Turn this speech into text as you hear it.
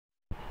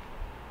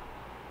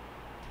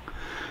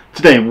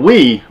Today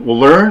we will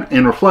learn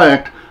and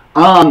reflect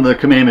on the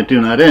commandment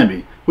 "Do not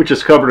envy," which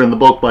is covered in the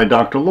book by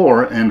Dr.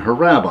 Laura and her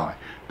rabbi.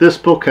 This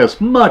book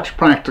has much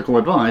practical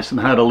advice on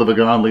how to live a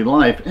godly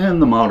life in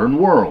the modern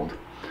world.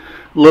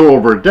 A little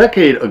over a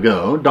decade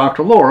ago,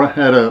 Dr. Laura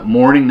had a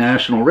morning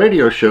national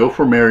radio show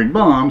for married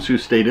moms who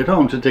stayed at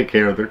home to take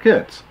care of their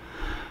kids.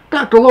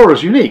 Dr. Laura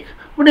is unique.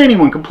 When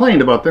anyone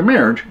complained about their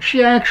marriage,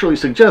 she actually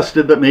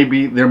suggested that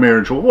maybe their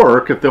marriage will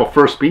work if they'll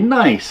first be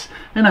nice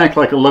and act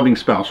like a loving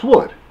spouse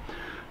would.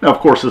 Now, of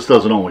course, this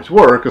doesn't always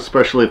work,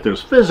 especially if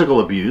there's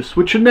physical abuse,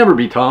 which should never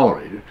be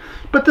tolerated.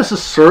 But this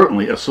is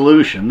certainly a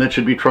solution that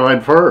should be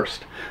tried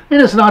first, and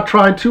is not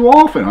tried too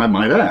often, I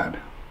might add.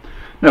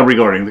 Now,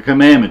 regarding the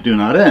commandment, "Do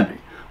not envy,"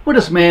 what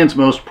is man's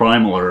most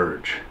primal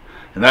urge?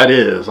 And that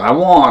is, I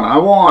want.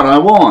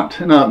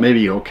 Now, it may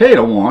be okay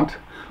to want,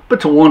 but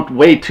to want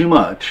way too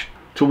much,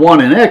 to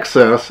want in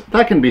excess,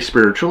 that can be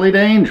spiritually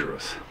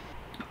dangerous.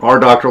 Our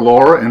Dr.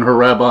 Laura and her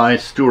Rabbi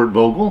Stewart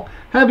Vogel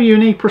have a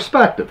unique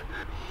perspective,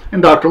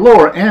 and Dr.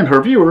 Laura and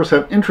her viewers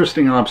have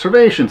interesting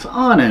observations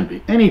on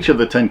envy and each of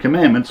the 10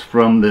 Commandments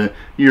from the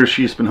years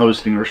she's been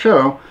hosting her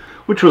show,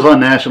 which was on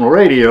national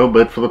radio,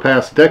 but for the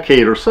past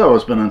decade or so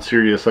has been on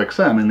Sirius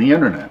XM and the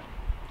internet.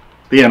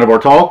 At the end of our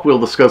talk, we'll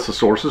discuss the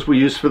sources we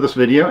used for this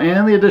video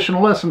and the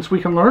additional lessons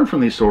we can learn from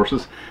these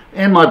sources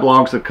and my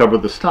blogs that cover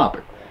this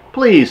topic.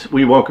 Please,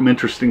 we welcome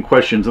interesting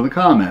questions in the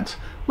comments.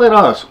 Let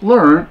us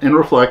learn and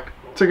reflect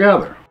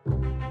together.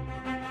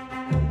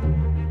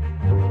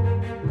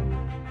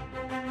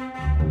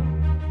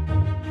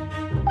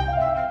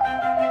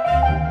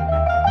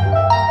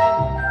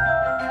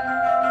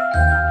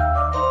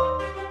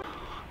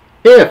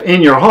 If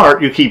in your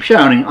heart you keep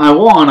shouting, I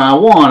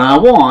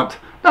want,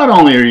 not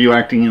only are you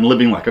acting and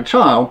living like a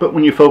child, but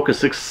when you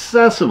focus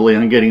excessively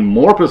on getting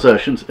more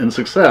possessions and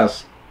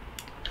success,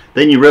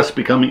 then you risk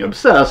becoming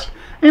obsessed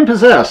and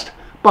possessed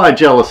by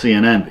jealousy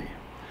and envy.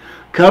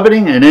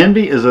 Coveting and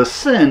envy is a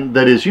sin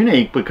that is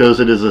unique because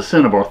it is a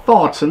sin of our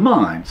thoughts and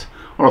minds,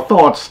 our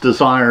thoughts,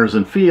 desires,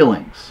 and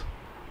feelings.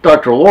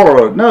 Dr.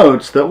 Laura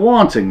notes that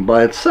wanting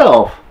by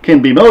itself can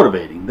be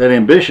motivating, that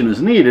ambition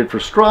is needed for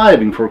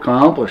striving for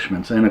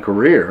accomplishments and a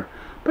career,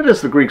 but as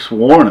the Greeks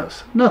warn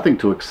us, nothing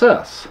to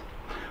excess.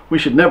 We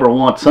should never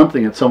want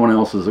something at someone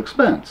else's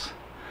expense.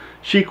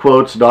 She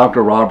quotes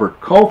Dr. Robert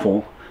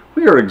Koffel,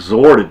 "We are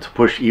exhorted to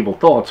push evil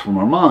thoughts from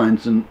our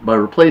minds and by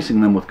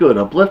replacing them with good,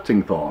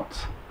 uplifting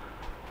thoughts."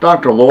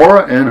 Dr.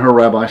 Laura and her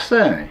rabbi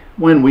say,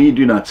 when we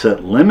do not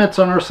set limits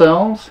on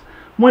ourselves,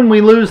 when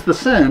we lose the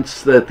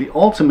sense that the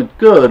ultimate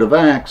good of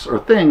acts or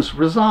things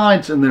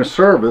resides in their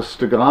service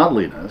to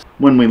godliness,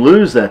 when we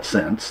lose that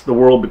sense, the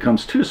world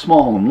becomes too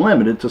small and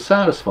limited to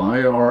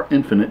satisfy our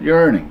infinite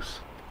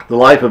yearnings. The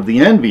life of the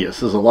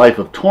envious is a life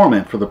of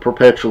torment for the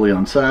perpetually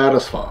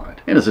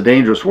unsatisfied, and is a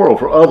dangerous world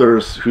for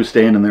others who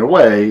stand in their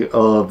way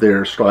of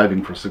their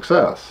striving for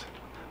success.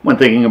 When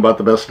thinking about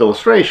the best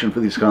illustration for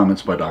these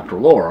comments by Dr.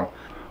 Laura,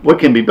 what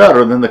can be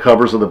better than the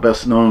covers of the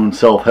best-known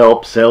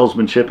self-help,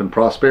 salesmanship, and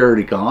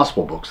prosperity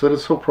gospel books that have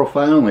so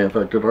profoundly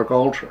affected our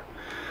culture?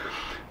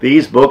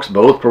 These books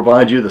both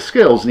provide you the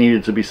skills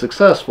needed to be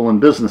successful in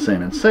business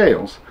and in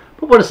sales,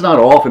 but what is not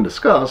often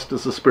discussed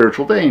is the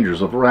spiritual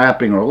dangers of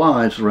wrapping our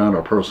lives around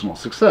our personal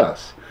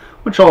success,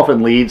 which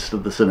often leads to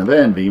the sin of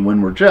envy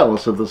when we're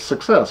jealous of the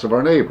success of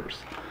our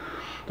neighbors.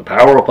 The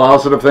power of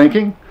positive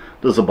thinking?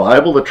 Does the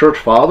Bible, the church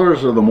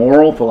fathers, or the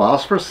moral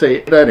philosophers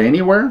say that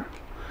anywhere?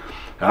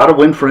 How to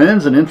win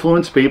friends and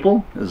influence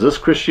people? Is this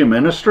Christian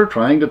minister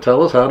trying to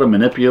tell us how to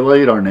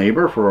manipulate our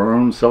neighbor for our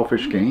own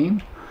selfish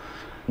gain?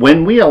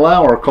 When we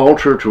allow our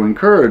culture to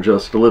encourage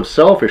us to live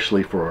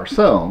selfishly for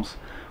ourselves,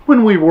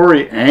 when we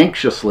worry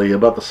anxiously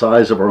about the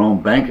size of our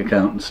own bank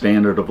account and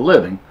standard of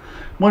living,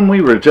 when we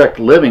reject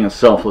living a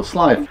selfless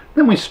life,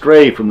 then we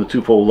stray from the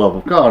twofold love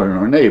of God and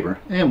our neighbor,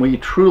 and we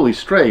truly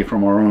stray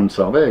from our own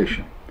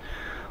salvation.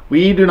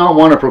 We do not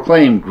want to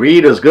proclaim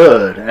greed is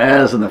good,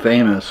 as in the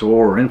famous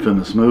or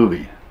infamous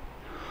movie.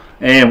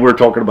 And we're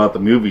talking about the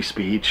movie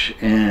speech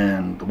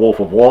and The Wolf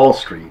of Wall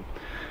Street.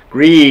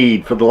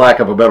 Greed, for the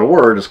lack of a better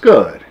word, is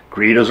good.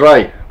 Greed is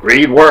right.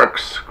 Greed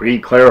works.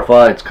 Greed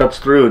clarifies, cuts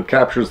through, and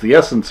captures the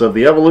essence of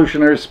the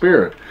evolutionary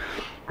spirit.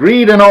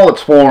 Greed in all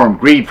its form,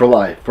 greed for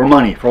life, for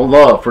money, for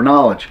love, for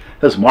knowledge,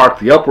 has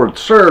marked the upward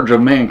surge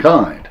of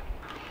mankind.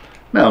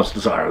 Now is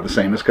desire the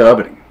same as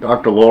coveting?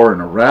 Dr. Laura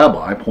and a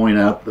rabbi point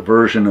out the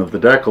version of the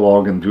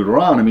Decalogue in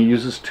Deuteronomy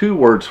uses 2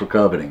 words for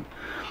coveting,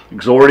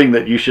 exhorting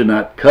that you should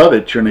not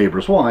covet your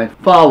neighbor's wife,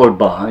 followed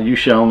by, you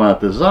shall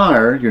not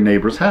desire your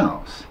neighbor's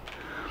house.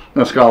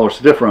 Now, scholars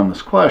differ on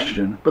this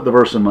question, but the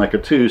verse in Micah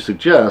 2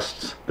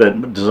 suggests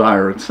that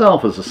desire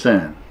itself is a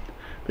sin.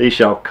 They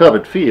shall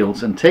covet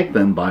fields and take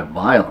them by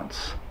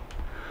violence.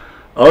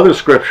 Other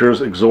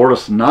scriptures exhort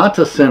us not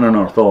to sin in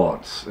our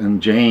thoughts.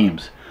 In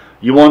James,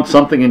 you want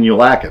something and you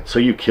lack it, so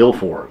you kill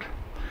for it.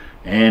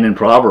 And in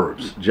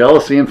Proverbs,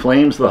 jealousy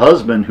inflames the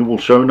husband who will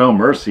show no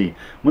mercy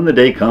when the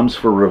day comes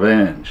for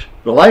revenge.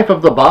 The life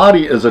of the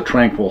body is a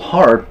tranquil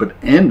heart, but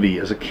envy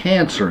is a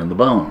cancer in the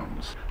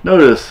bones.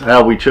 Notice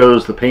how we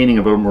chose the painting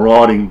of a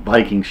marauding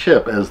Viking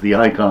ship as the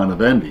icon of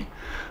envy.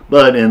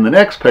 But in the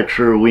next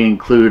picture, we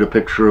include a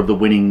picture of the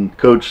winning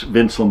coach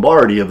Vince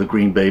Lombardi of the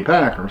Green Bay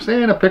Packers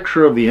and a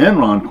picture of the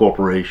Enron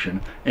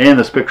Corporation. And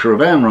this picture of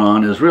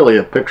Enron is really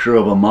a picture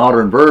of a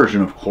modern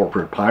version of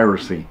corporate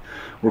piracy,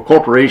 where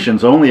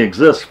corporations only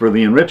exist for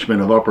the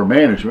enrichment of upper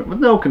management with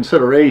no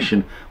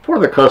consideration for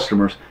the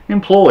customers,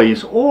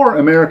 employees, or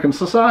American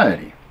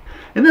society.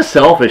 And this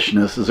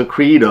selfishness is a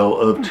credo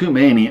of too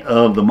many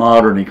of the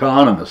modern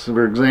economists.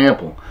 For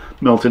example,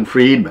 Milton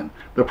Friedman,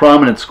 the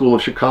prominent School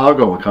of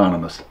Chicago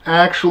economist,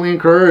 actually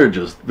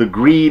encourages the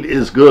greed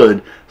is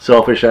good,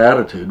 selfish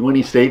attitude when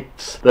he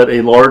states that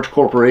a large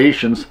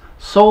corporation's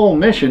sole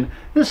mission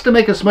is to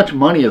make as much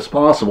money as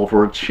possible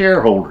for its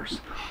shareholders,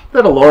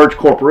 that a large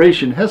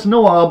corporation has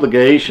no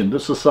obligation to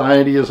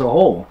society as a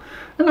whole,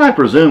 and I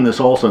presume this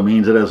also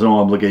means it has no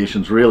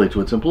obligations really to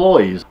its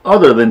employees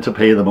other than to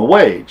pay them a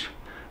wage.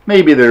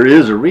 Maybe there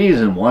is a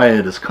reason why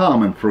it is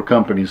common for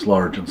companies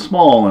large and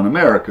small in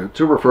America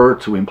to refer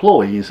to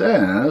employees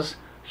as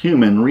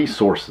human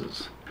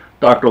resources.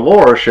 Dr.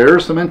 Laura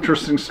shares some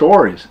interesting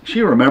stories.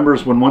 She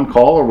remembers when one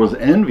caller was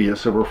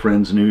envious of her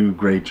friend's new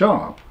great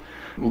job.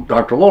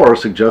 Dr. Laura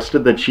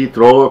suggested that she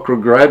throw a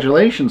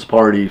congratulations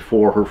party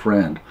for her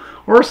friend,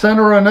 or send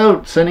her a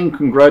note sending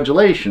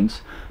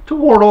congratulations to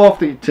ward off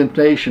the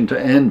temptation to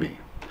envy.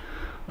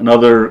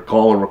 Another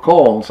caller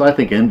recalls, I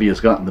think envy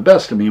has gotten the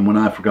best of me when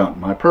I've forgotten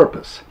my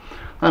purpose.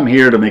 I'm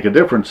here to make a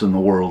difference in the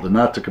world and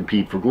not to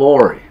compete for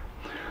glory.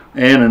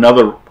 And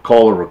another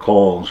caller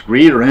recalls,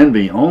 greed or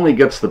envy only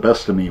gets the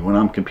best of me when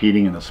I'm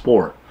competing in a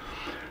sport.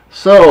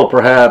 So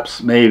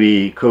perhaps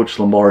maybe Coach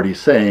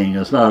Lombardi's saying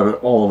is not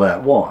all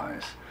that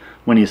wise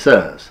when he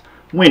says,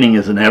 winning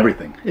isn't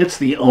everything, it's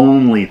the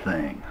only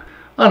thing.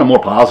 On a more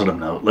positive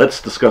note,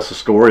 let's discuss a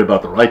story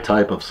about the right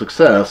type of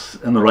success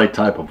and the right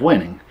type of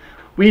winning.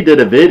 We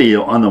did a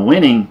video on the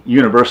winning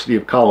University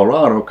of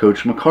Colorado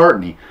coach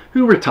McCartney,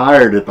 who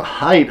retired at the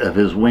height of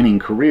his winning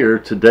career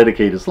to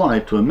dedicate his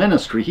life to a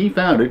ministry he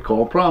founded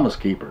called Promise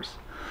Keepers.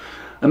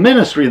 A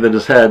ministry that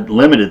has had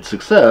limited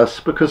success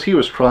because he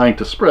was trying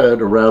to spread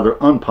a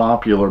rather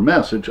unpopular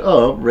message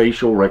of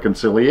racial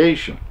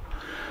reconciliation.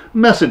 A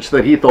message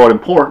that he thought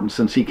important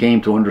since he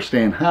came to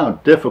understand how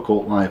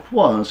difficult life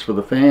was for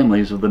the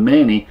families of the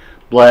many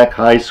black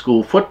high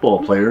school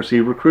football players he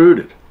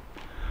recruited.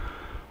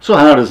 So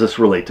how does this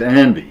relate to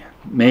envy?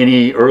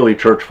 Many early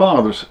church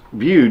fathers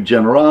viewed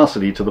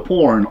generosity to the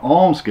poor and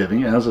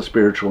almsgiving as a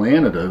spiritual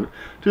antidote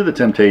to the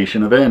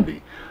temptation of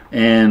envy,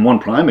 and one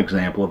prime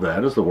example of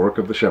that is the work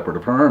of the Shepherd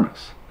of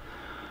Hermas.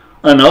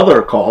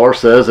 Another caller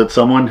says that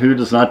someone who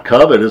does not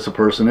covet is a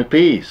person at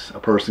peace, a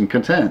person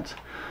content,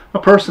 a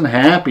person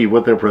happy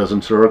with their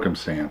present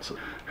circumstances.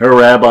 Her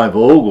Rabbi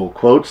Vogel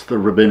quotes the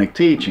rabbinic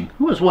teaching,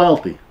 who is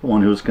wealthy, the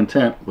one who is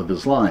content with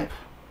his life.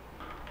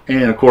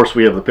 And of course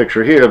we have the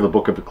picture here of the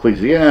book of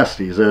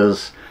Ecclesiastes,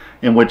 as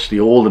in which the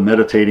old and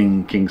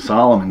meditating King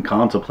Solomon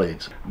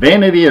contemplates,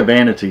 vanity of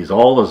vanities,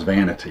 all is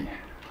vanity.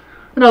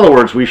 In other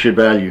words, we should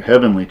value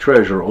heavenly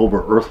treasure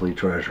over earthly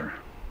treasure.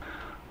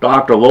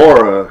 Dr.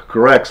 Laura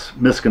corrects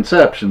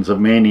misconceptions of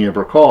many of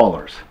her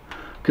callers.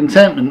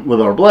 Contentment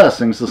with our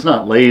blessings is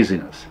not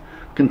laziness.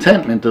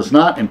 Contentment does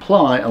not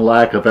imply a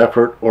lack of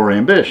effort or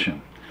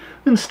ambition.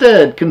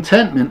 Instead,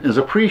 contentment is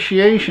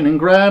appreciation and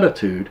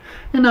gratitude,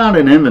 and not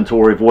an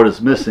inventory of what is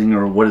missing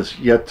or what is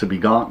yet to be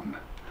gotten.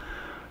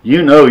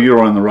 You know you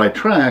are on the right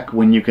track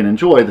when you can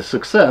enjoy the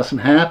success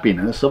and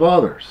happiness of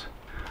others.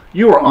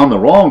 You are on the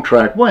wrong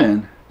track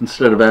when,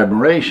 instead of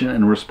admiration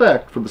and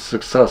respect for the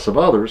success of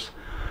others,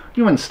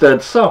 you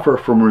instead suffer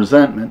from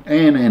resentment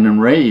and an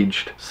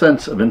enraged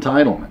sense of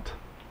entitlement.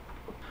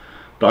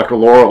 Dr.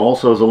 Laura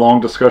also has a long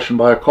discussion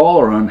by a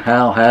caller on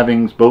how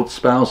having both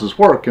spouses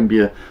work can be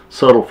a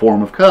subtle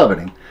form of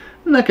coveting,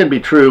 and that can be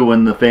true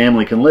when the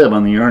family can live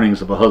on the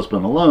earnings of a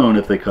husband alone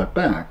if they cut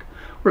back,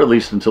 or at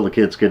least until the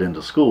kids get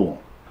into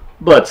school.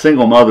 But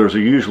single mothers are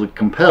usually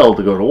compelled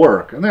to go to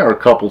work, and there are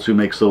couples who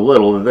make so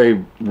little that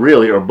they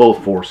really are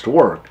both forced to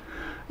work.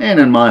 And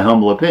in my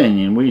humble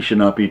opinion, we should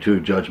not be too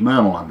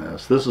judgmental on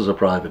this. This is a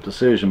private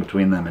decision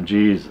between them and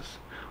Jesus.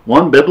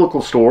 One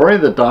biblical story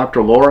that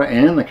Dr. Laura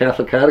and the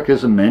Catholic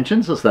Catechism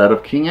mentions is that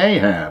of King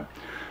Ahab,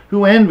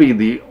 who envied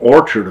the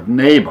orchard of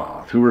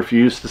Naboth, who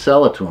refused to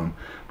sell it to him,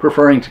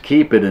 preferring to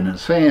keep it in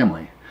his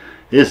family.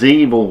 His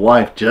evil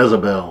wife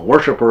Jezebel,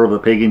 worshipper of the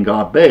pagan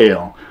god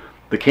Baal,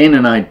 the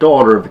Canaanite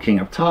daughter of the king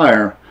of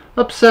Tyre,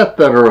 upset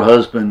that her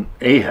husband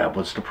Ahab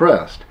was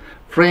depressed,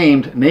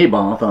 framed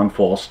Naboth on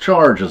false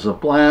charges of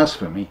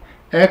blasphemy,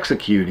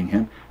 executing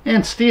him,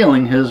 and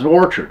stealing his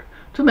orchard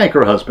to make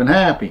her husband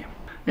happy.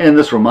 And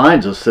this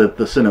reminds us that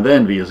the sin of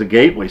envy is a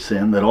gateway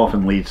sin that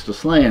often leads to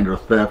slander,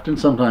 theft, and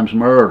sometimes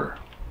murder.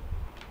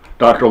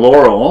 Dr.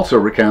 Laura also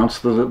recounts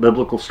the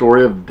biblical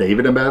story of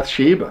David and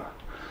Bathsheba.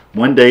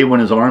 One day when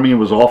his army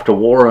was off to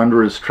war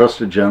under his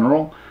trusted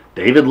general,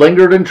 David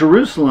lingered in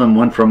Jerusalem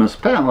when from his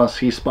palace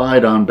he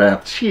spied on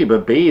Bathsheba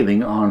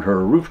bathing on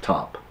her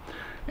rooftop.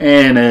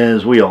 And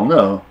as we all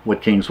know,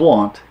 what kings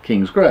want,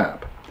 kings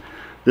grab.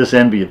 This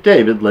envy of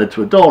David led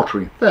to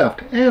adultery,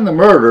 theft, and the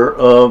murder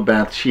of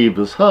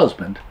Bathsheba's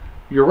husband,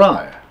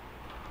 Uriah.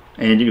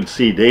 And you can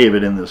see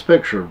David in this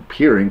picture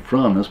peering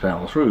from his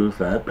palace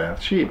roof at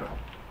Bathsheba.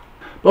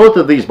 Both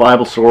of these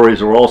Bible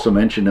stories are also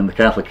mentioned in the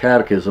Catholic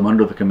Catechism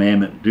under the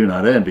commandment, do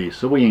not envy,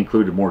 so we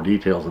included more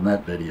details in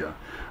that video.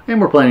 And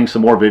we're planning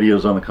some more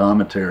videos on the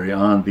commentary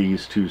on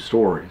these two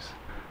stories.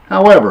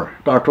 However,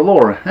 Dr.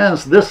 Laura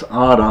has this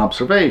odd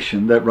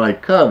observation that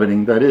right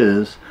coveting, that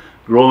is,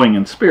 growing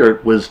in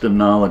spirit, wisdom,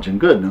 knowledge, and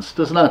goodness,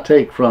 does not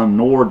take from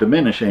nor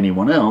diminish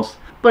anyone else,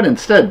 but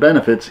instead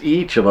benefits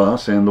each of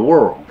us and the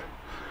world.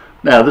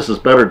 Now, this is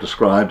better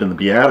described in the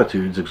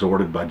Beatitudes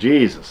exhorted by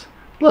Jesus.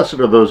 Blessed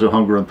are those who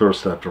hunger and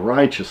thirst after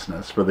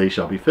righteousness, for they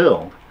shall be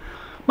filled.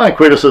 My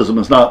criticism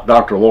is not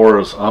Dr.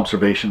 Laura's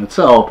observation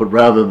itself, but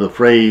rather the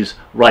phrase,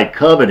 right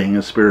coveting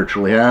is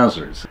spiritually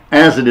hazardous,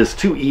 as it is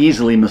too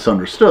easily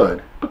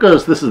misunderstood,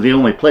 because this is the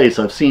only place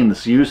I've seen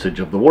this usage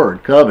of the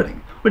word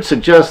coveting, which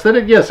suggests that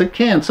it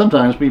can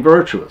sometimes be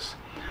virtuous.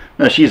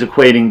 Now, she's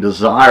equating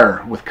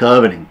desire with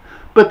coveting,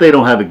 but they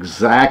don't have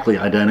exactly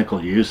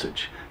identical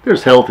usage.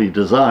 There's healthy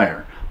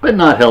desire, but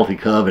not healthy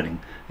coveting,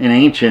 in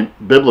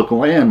ancient,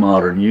 biblical, and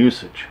modern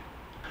usage.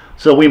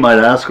 So we might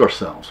ask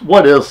ourselves,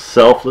 what is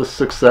selfless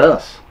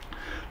success?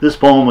 This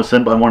poem was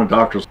sent by one of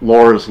Dr.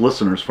 Laura's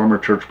listeners from her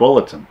church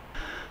bulletin.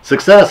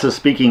 Success is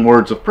speaking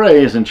words of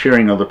praise and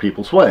cheering other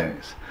people's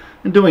ways,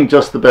 and doing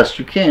just the best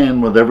you can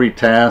with every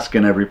task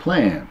and every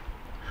plan.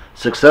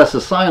 Success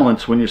is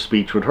silence when your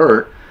speech would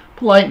hurt,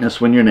 politeness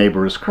when your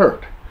neighbor is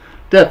curt,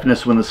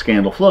 deafness when the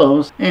scandal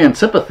flows, and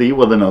sympathy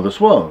with another's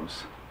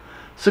woes.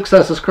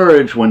 Success is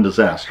courage when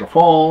disaster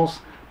falls,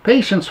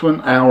 patience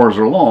when hours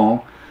are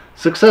long.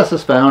 Success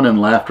is found in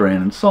laughter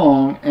and in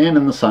song, and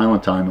in the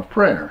silent time of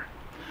prayer.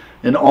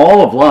 In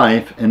all of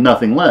life, and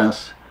nothing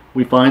less,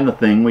 we find the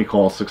thing we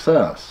call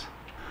success.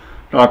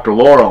 Dr.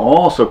 Laura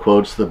also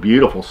quotes the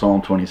beautiful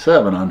Psalm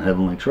 27 on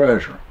heavenly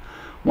treasure.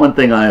 One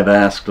thing I have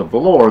asked of the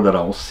Lord that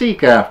I will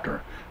seek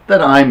after,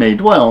 that I may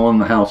dwell in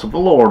the house of the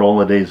Lord all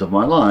the days of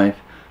my life,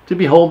 to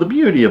behold the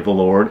beauty of the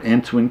Lord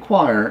and to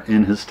inquire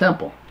in his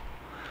temple.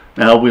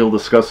 Now we'll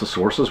discuss the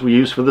sources we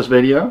use for this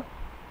video.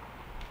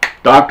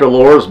 Dr.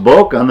 Laura's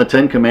book on the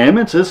Ten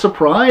Commandments is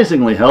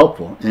surprisingly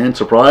helpful, and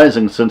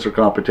surprising since her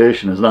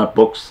competition is not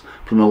books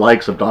from the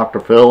likes of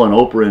Dr. Phil and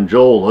Oprah and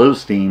Joel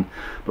Osteen,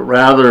 but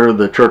rather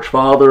the church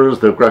fathers,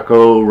 the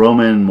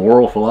Greco-Roman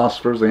moral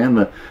philosophers, and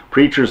the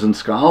preachers and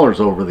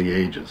scholars over the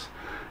ages.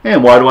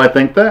 And why do I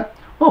think that?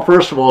 Well,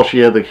 first of all, she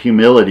had the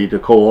humility to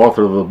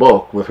co-author the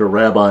book with her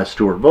Rabbi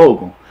Stewart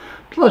Vogel.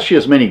 Plus, she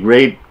has many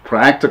great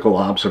practical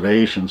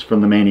observations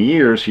from the many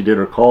years she did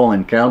her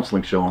call-in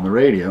counseling show on the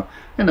radio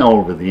and now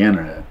over the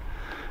internet.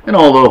 And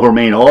although her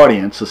main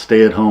audience is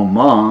stay-at-home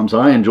moms,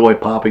 I enjoy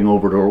popping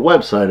over to her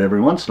website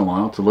every once in a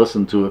while to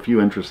listen to a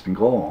few interesting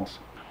calls.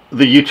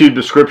 The YouTube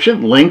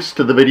description links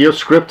to the video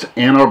script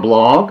and our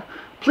blog.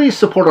 Please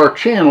support our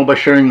channel by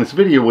sharing this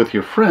video with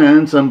your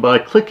friends, and by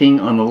clicking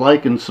on the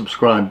like and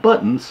subscribe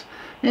buttons,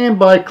 and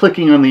by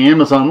clicking on the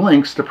Amazon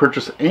links to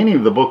purchase any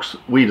of the books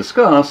we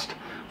discussed,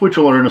 which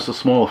will earn us a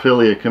small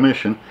affiliate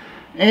commission.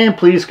 And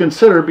please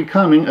consider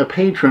becoming a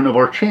patron of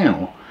our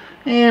channel.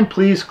 And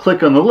please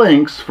click on the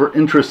links for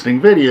interesting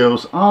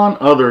videos on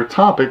other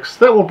topics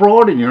that will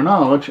broaden your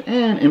knowledge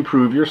and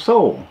improve your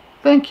soul.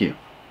 Thank you.